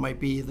component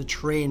might be, the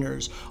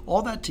trainers,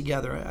 all that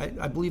together.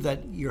 I believe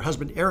that your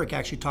husband Eric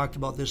actually talked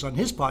about this on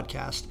his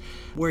podcast,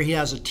 where he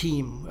has a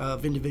team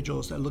of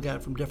individuals that look at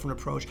it from different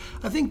approach.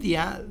 I think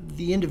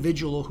the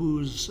individual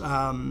who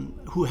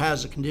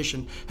has a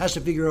condition has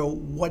to figure out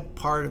what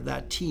part of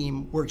that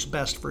team works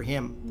best for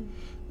him.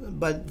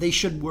 But they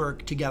should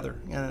work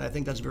together, and I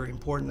think that's very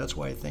important. That's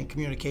why I think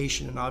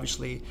communication and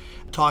obviously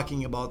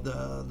talking about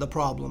the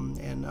problem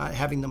and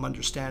having them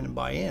understand and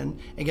buy in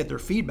and get their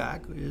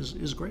feedback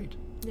is great.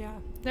 Yeah.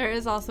 There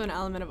is also an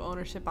element of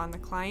ownership on the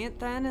client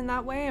then in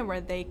that way, and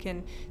where they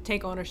can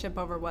take ownership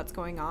over what's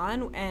going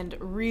on and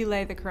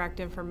relay the correct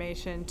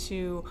information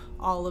to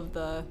all of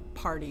the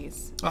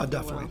parties. Oh,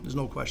 definitely. There's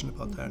no question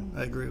about that.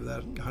 I agree with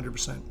that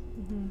 100%.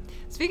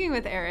 Speaking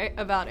with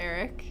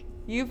Eric,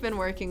 you've been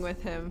working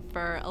with him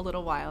for a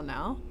little while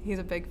now. He's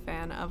a big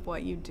fan of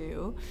what you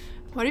do.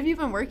 What have you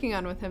been working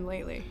on with him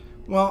lately?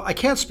 Well, I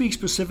can't speak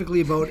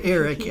specifically about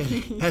Eric,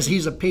 and as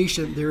he's a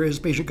patient, there is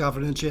patient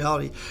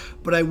confidentiality.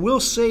 But I will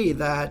say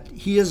that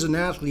he is an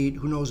athlete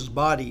who knows his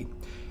body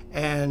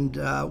and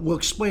will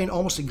explain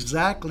almost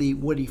exactly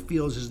what he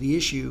feels is the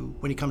issue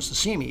when he comes to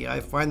see me. I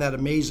find that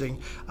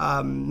amazing.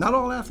 Not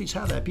all athletes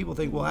have that. People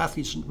think, well,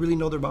 athletes really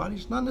know their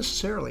bodies. Not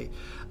necessarily.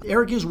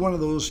 Eric is one of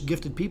those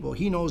gifted people.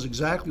 He knows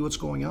exactly what's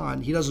going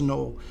on. He doesn't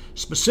know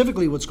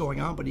specifically what's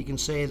going on, but he can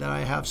say that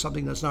I have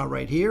something that's not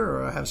right here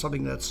or I have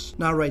something that's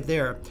not right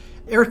there.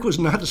 Eric was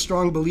not a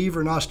strong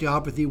believer in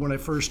osteopathy when I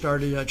first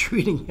started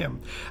treating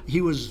him. He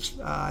was,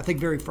 I think,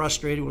 very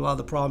frustrated with a lot of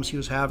the problems he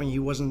was having. He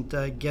wasn't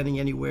getting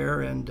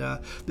anywhere, and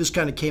this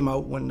kind of came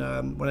out when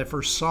I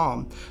first saw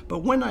him. But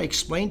when I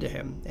explained to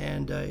him,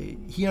 and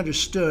he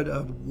understood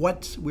of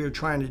what we were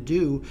trying to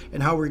do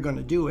and how we were going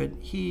to do it,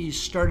 he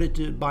started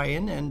to buy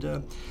in,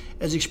 and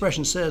as the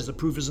expression says, the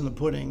proof is in the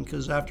pudding,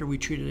 because after we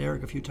treated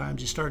Eric a few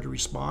times, he started to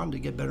respond, to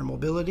get better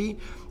mobility.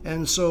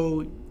 And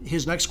so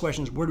his next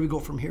question is, where do we go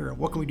from here?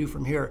 What can we do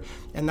from here?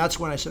 And that's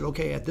when I said,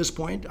 okay, at this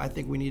point, I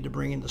think we need to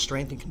bring in the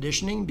strength and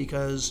conditioning,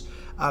 because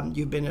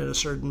you've been at a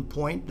certain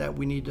point that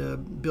we need to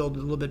build a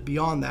little bit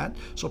beyond that.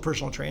 So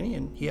personal training,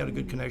 and he had a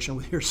good connection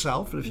with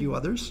yourself and a few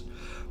others.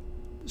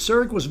 So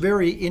Eric was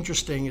very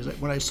interesting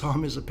when I saw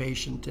him as a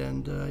patient,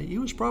 and he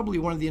was probably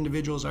one of the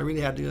individuals I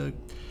really had to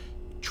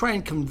try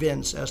and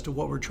convince as to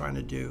what we're trying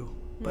to do.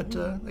 But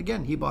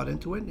again, he bought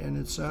into it, and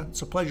it's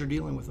a pleasure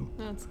dealing with him.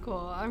 That's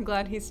cool. I'm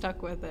glad he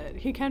stuck with it.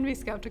 He can be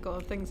skeptical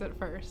of things at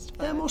first.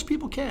 Yeah, most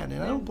people can,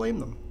 and I don't blame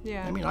them.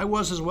 Yeah. I mean, I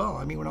was as well.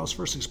 I mean, when I was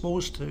first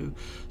exposed to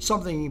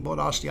something about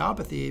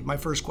osteopathy, my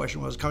first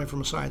question was, coming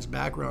from a science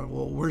background,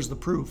 well, where's the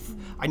proof?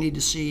 I need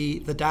to see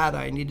the data.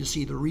 I need to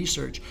see the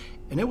research.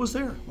 And it was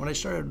there when I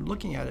started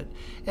looking at it.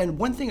 And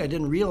one thing I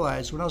didn't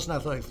realize when I was an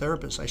athletic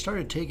therapist, I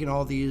started taking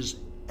all these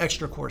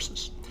extra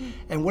courses.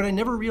 And what I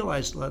never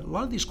realized, a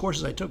lot of these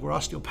courses I took were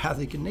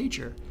osteopathic in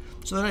nature.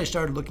 So then I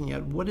started looking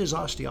at what is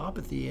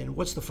osteopathy and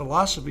what's the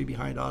philosophy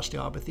behind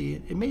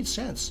osteopathy. It made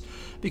sense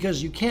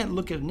because you can't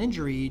look at an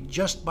injury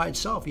just by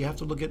itself. You have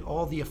to look at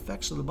all the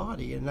effects of the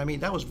body. And I mean,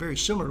 that was very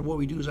similar to what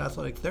we do as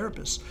athletic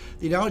therapists.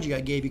 The analogy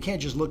I gave, you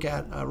can't just look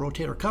at a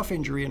rotator cuff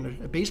injury in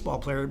a baseball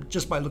player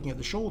just by looking at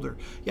the shoulder.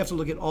 You have to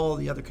look at all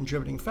the other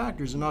contributing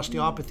factors, and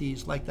osteopathy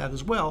is like that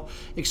as well,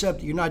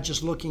 except you're not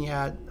just looking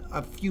at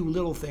a few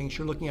little things,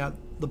 you're looking at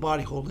the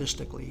body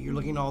holistically. You're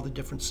looking at all the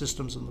different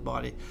systems in the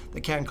body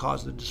that can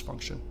cause the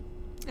dysfunction.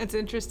 It's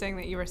interesting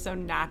that you were so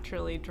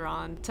naturally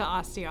drawn to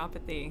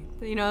osteopathy.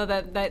 You know,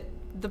 that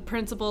the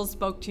principles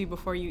spoke to you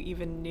before you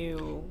even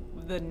knew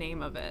the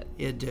name of it.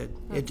 It did.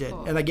 That's it did.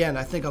 cool. And again,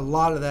 I think a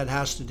lot of that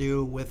has to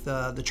do with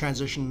the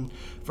transition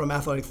from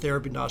athletic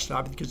therapy to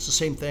osteopathy, because it's the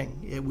same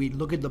thing. We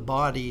look at the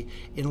body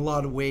in a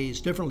lot of ways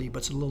differently, but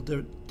it's a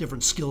little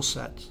different skill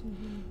set.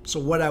 So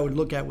what I would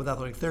look at with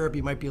athletic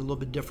therapy might be a little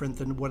bit different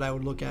than what I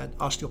would look at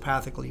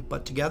osteopathically.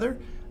 But together,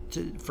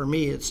 for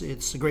me, it's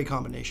a great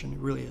combination. It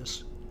really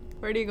is.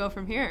 Where do you go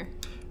from here?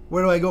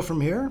 Where do I go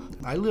from here?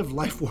 I live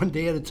life one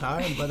day at a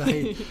time, but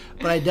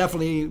I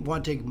definitely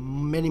want to take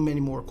many, many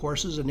more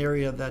courses. An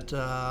area that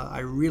I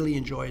really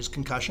enjoy is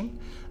concussion.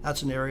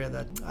 That's an area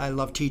that I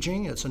love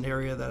teaching. It's an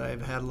area that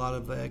I've had a lot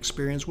of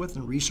experience with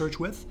and research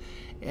with.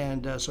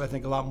 And so I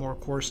think a lot more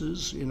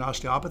courses in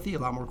osteopathy, a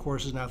lot more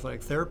courses in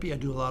athletic therapy. I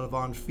do a lot of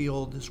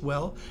on-field as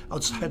well,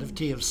 outside of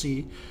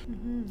TFC.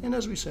 And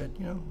as we said,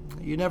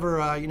 you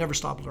never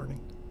stop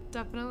learning.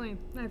 Definitely.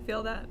 I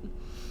feel that.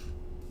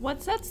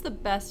 What sets the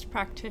best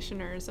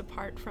practitioners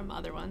apart from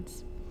other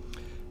ones?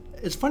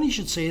 It's funny you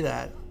should say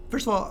that.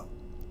 First of all,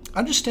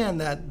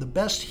 understand that the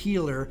best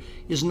healer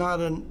is not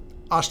an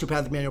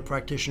osteopathic manual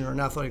practitioner or an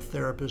athletic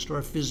therapist or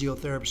a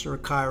physiotherapist or a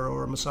chiro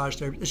or a massage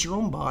therapist. It's your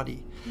own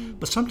body.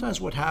 But sometimes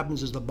what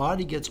happens is the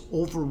body gets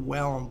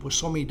overwhelmed with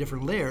so many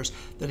different layers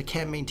that it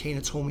can't maintain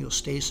its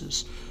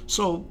homeostasis.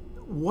 So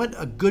what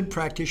a good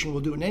practitioner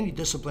will do in any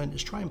discipline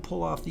is try and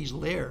pull off these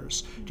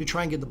layers to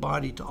try and get the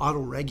body to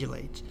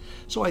auto-regulate.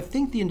 So I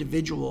think the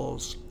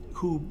individuals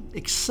who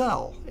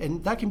excel,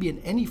 and that can be in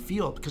any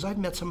field, because I've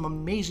met some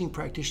amazing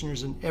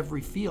practitioners in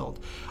every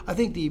field. I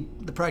think the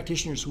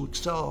practitioners who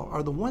excel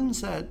are the ones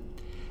that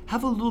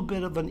have a little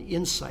bit of an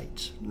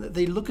insight.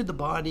 They look at the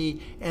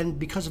body, and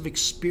because of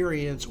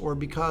experience or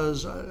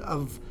because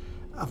of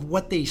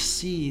what they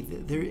see,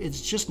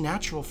 it's just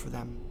natural for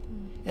them.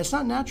 It's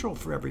not natural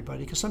for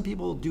everybody, because some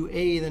people do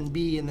A, then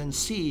B, and then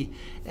C,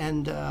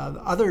 and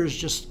others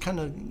just kind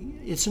of,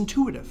 it's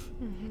intuitive.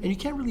 And you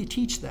can't really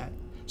teach that.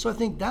 So I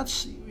think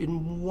that's,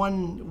 in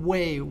one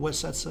way, what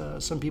sets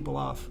some people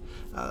off,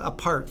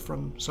 apart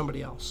from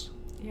somebody else.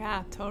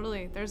 Yeah,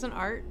 totally. There's an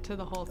art to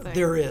the whole thing.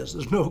 There is.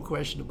 There's no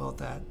question about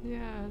that.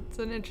 Yeah, it's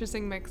an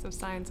interesting mix of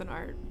science and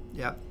art.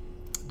 Yeah,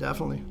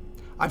 definitely.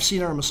 I've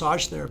seen our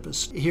massage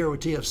therapist here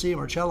with TFC,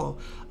 Marcello,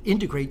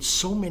 integrate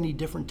so many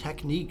different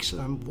techniques.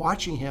 And I'm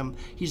watching him.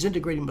 He's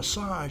integrating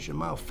massage and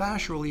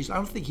myofascial release. I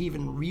don't think he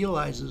even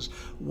realizes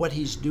what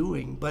he's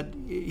doing, but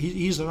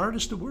he's an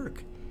artist at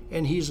work,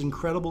 and he's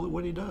incredible at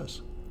what he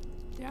does.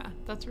 Yeah,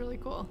 that's really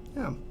cool.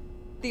 Yeah.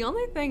 The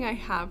only thing I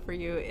have for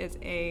you is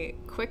a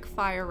quick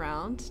fire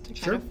round to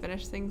kind of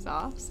finish things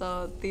off.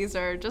 So these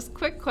are just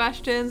quick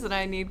questions, and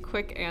I need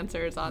quick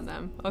answers on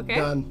them. Okay?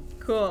 Done.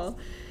 Cool.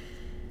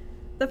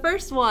 The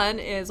first one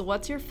is,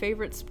 what's your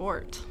favorite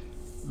sport?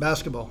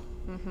 Basketball.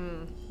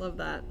 Love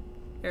that.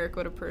 Eric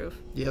would approve.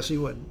 Yes, he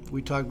would.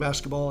 We talk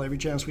basketball every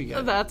chance we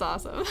get. That's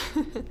awesome.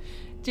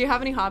 Do you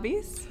have any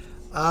hobbies?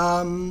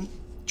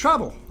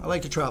 Travel. I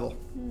like to travel.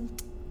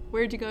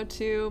 Where'd you go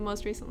to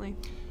most recently?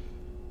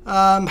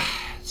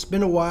 It's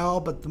been a while,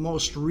 but the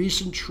most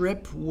recent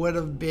trip would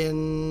have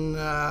been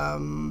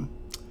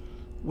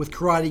with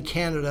Karate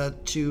Canada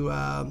to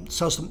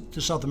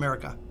South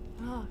America.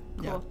 Oh,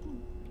 cool. Yeah.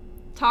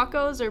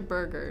 Tacos or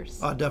burgers?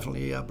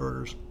 Definitely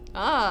burgers.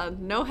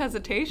 No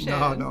hesitation.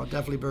 No,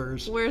 definitely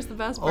burgers. Where's the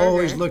best burger?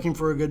 Always looking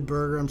for a good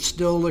burger. I'm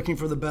still looking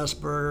for the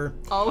best burger.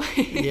 Always?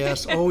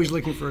 Yes, always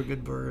looking for a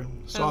good burger.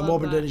 So I'm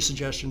open to any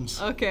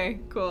suggestions. Okay,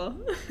 cool.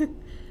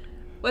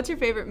 What's your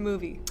favorite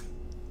movie?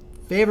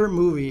 Favorite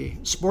movie?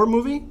 Sport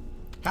movie?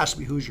 Has to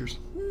be Hoosiers.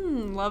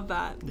 Love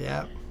that.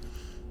 Yeah.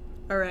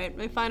 All right,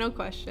 my final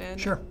question.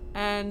 Sure.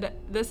 And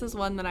this is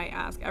one that I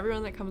ask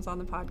everyone that comes on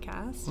the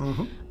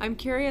podcast. I'm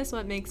curious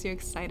what makes you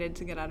excited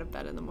to get out of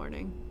bed in the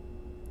morning.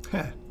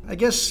 I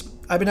guess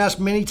I've been asked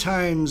many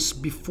times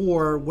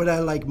before what I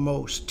like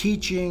most: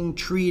 teaching,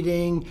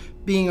 treating,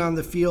 being on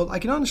the field. I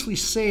can honestly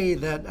say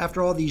that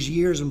after all these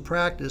years in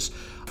practice,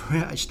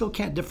 I still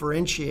can't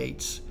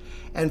differentiate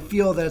and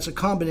feel that it's a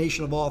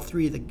combination of all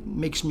three that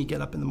makes me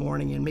get up in the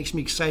morning and makes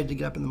me excited to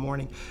get up in the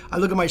morning. I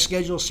look at my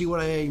schedule, see what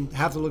I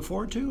have to look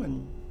forward to,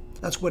 and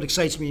that's what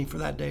excites me for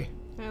that day.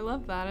 I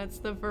love that. It's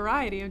the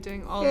variety of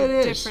doing all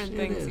the different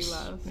things you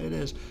love. It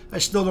is. I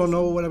still don't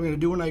know what I'm going to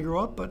do when I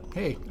grow up, but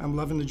hey, I'm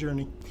loving the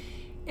journey.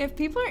 If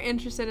people are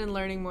interested in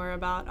learning more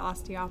about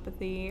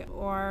osteopathy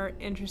or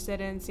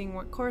interested in seeing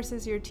what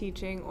courses you're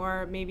teaching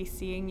or maybe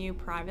seeing you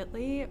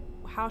privately,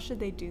 how should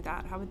they do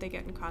that? How would they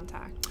get in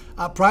contact?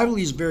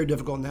 Privately is very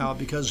difficult now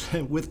because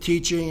with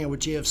teaching and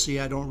with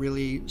GFC, I don't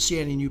really see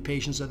any new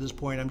patients at this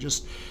point. I'm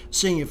just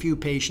seeing a few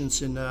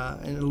patients in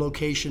a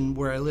location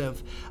where I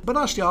live. But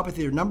osteopathy,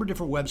 there are a number of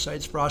different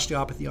websites for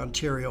Osteopathy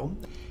Ontario.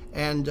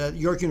 And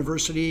York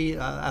University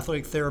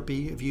Athletic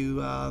Therapy, if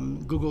you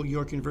Google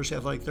York University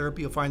Athletic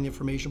Therapy, you'll find the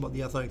information about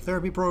the athletic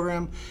therapy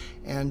program.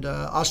 And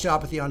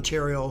Osteopathy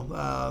Ontario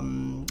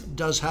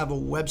does have a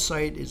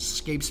website. It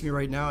escapes me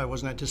right now. I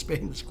wasn't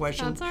anticipating this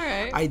question. That's all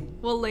right.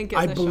 We'll link it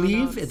in the show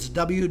believe notes. It's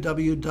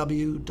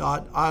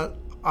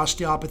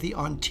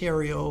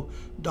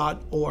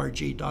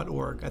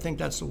www.osteopathiontario.org. I think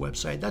that's the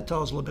website. That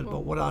tells a little bit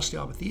about what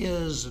osteopathy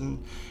is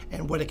and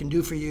what it can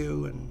do for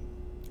you and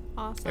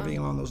everything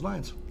along those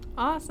lines.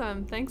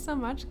 Awesome. Thanks so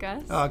much,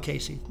 Gus.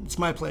 Casey, it's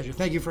my pleasure.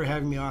 Thank you for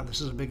having me on. This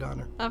is a big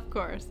honor. Of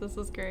course. This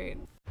was great.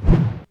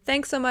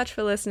 Thanks so much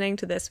for listening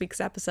to this week's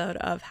episode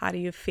of How Do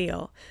You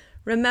Feel?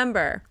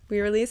 Remember,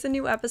 we release a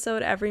new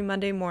episode every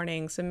Monday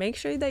morning, so make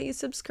sure that you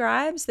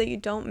subscribe so that you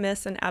don't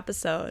miss an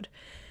episode.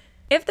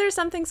 If there's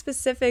something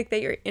specific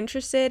that you're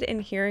interested in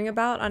hearing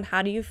about on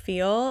How Do You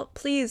Feel,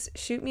 please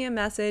shoot me a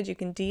message. You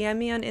can DM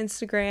me on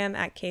Instagram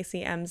at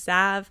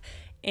KCMZav,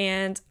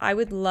 and I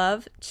would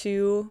love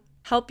to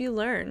help you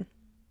learn,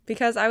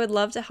 because I would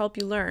love to help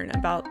you learn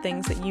about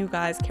things that you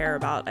guys care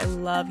about. I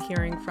love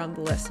hearing from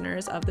the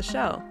listeners of the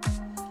show.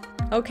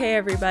 Okay,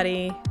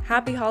 everybody,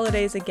 happy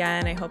holidays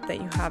again. I hope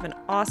that you have an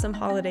awesome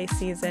holiday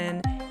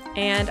season.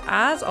 And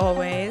as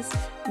always,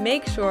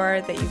 make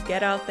sure that you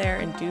get out there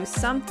and do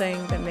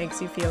something that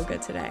makes you feel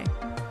good today.